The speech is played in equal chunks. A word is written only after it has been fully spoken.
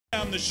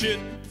I'm the shit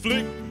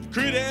flick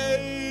critic.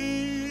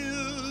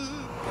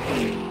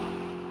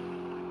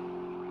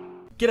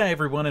 G'day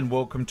everyone and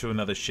welcome to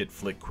another Shit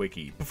Flick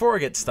Quickie. Before I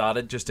get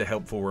started, just a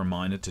helpful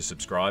reminder to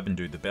subscribe and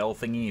do the bell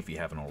thingy if you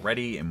haven't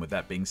already, and with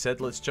that being said,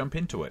 let's jump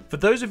into it. For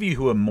those of you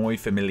who are muy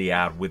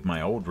familiar with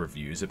my old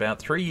reviews, about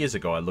 3 years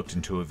ago I looked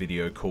into a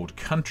video called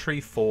Country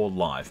for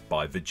Life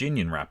by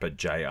Virginian rapper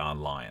J.R.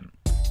 Lion.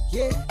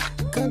 Yeah,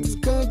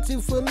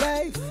 country for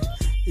life.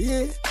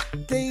 Yeah,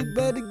 they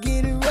better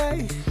get it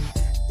right.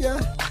 Yeah,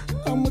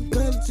 I'm a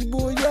country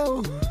boy,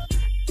 yo.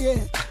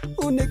 Yeah,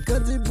 on that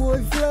country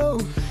boy flow.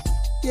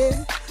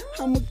 Yeah,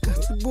 I'm a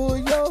country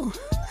boy, yo.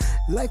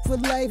 Like for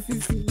life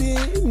if you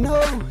didn't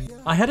know.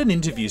 I had an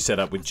interview set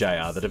up with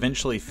JR that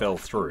eventually fell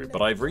through,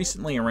 but I've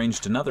recently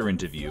arranged another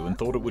interview and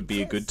thought it would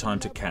be a good time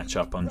to catch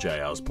up on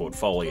JR's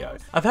portfolio.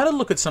 I've had a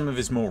look at some of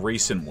his more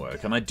recent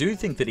work, and I do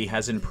think that he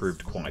has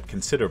improved quite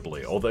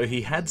considerably, although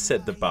he had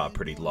set the bar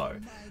pretty low.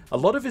 A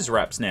lot of his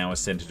raps now are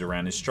centered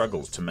around his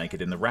struggles to make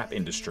it in the rap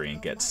industry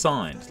and get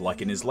signed,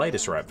 like in his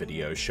latest rap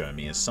video, Show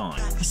Me a Sign.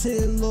 I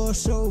said, Lord,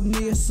 show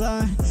me a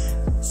sign,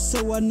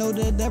 so I know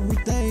that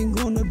everything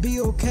gonna be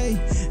okay.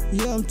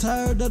 Yeah, I'm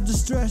tired of the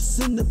stress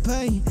and the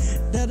pain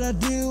that I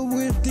deal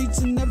with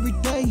each and every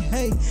day.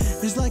 Hey,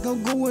 it's like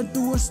I'm going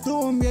through a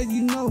storm, yeah,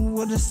 you know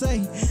what I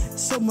say.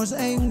 So much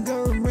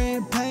anger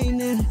and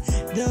pain and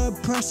the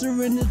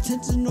pressure and the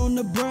tension on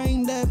the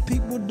brain that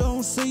people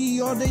don't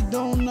see or they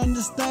don't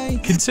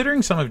understand.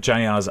 Considering some of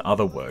JR's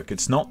other work,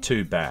 it's not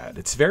too bad.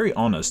 It's very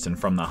honest and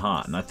from the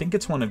heart, and I think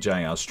it's one of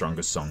JR's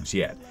strongest songs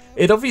yet.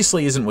 It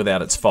obviously isn't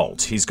without its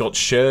faults. He's got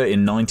Cher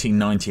in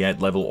 1998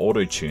 level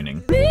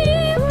auto-tuning,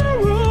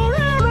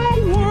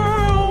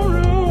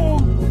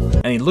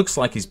 and he looks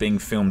like he's being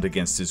filmed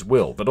against his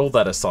will, but all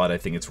that aside, I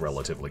think it's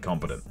relatively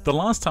competent. The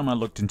last time I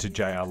looked into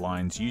J.R.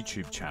 Lion's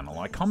YouTube channel,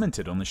 I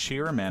commented on the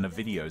sheer amount of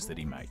videos that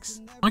he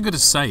makes. I gotta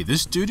say,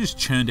 this dude has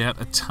churned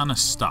out a ton of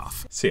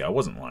stuff. See, I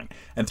wasn't lying.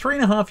 And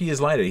 3.5 years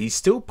later, he's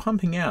still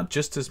pumping out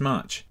just as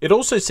much. It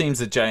also seems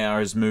that J.R.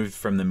 has moved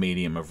from the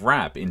medium of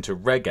rap into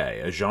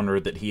reggae, a genre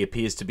that he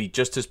appears to be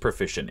just as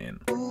proficient in.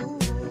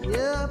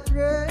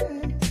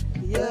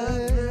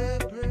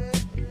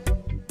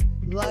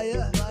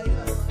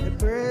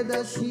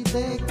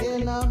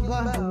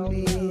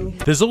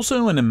 There's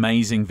also an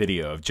amazing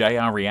video of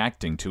JR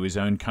reacting to his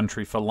own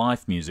Country for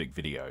Life music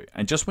video,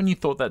 and just when you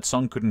thought that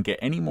song couldn't get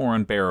any more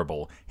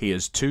unbearable, he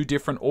has two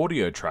different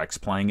audio tracks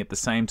playing at the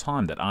same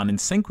time that aren't in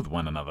sync with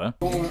one another.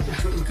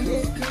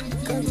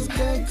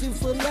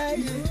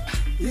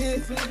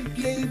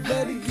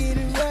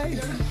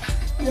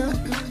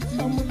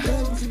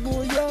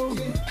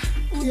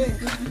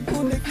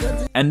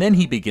 And then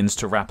he begins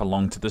to rap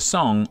along to the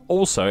song,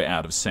 also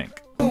out of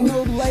sync. I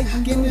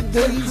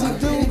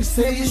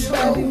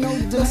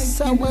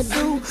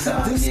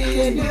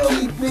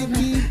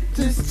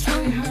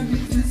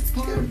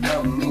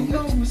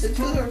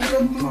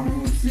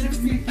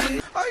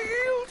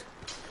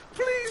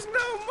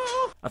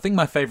think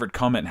my favorite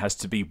comment has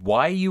to be,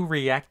 "Why are you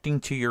reacting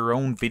to your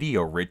own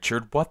video,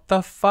 Richard? What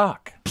the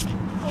fuck?"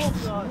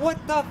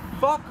 What the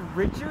fuck,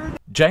 Richard?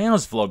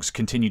 JR's vlogs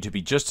continue to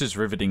be just as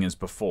riveting as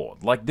before,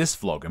 like this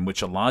vlog in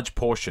which a large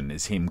portion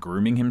is him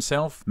grooming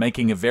himself,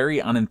 making a very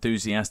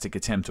unenthusiastic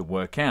attempt to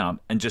work out,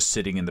 and just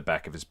sitting in the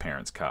back of his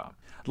parents' car.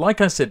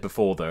 Like I said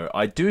before though,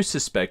 I do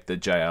suspect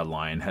that J.R.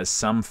 Lion has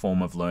some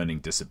form of learning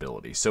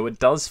disability, so it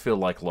does feel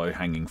like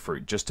low-hanging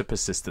fruit just to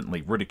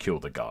persistently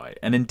ridicule the guy,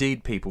 and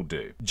indeed people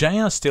do.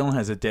 JR still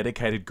has a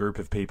dedicated group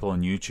of people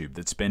on YouTube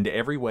that spend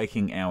every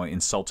waking hour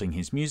insulting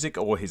his music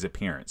or his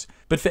appearance,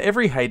 but for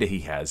every hater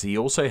he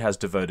also has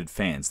devoted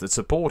fans that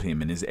support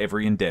him in his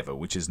every endeavor,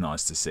 which is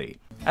nice to see.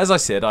 As I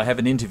said, I have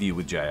an interview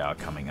with JR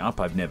coming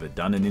up. I've never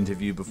done an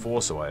interview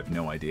before, so I have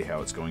no idea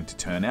how it's going to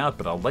turn out,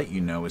 but I'll let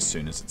you know as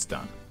soon as it's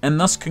done. And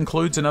thus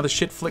concludes another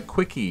Shit Flick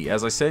Quickie.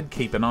 As I said,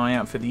 keep an eye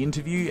out for the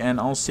interview, and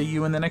I'll see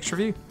you in the next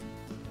review.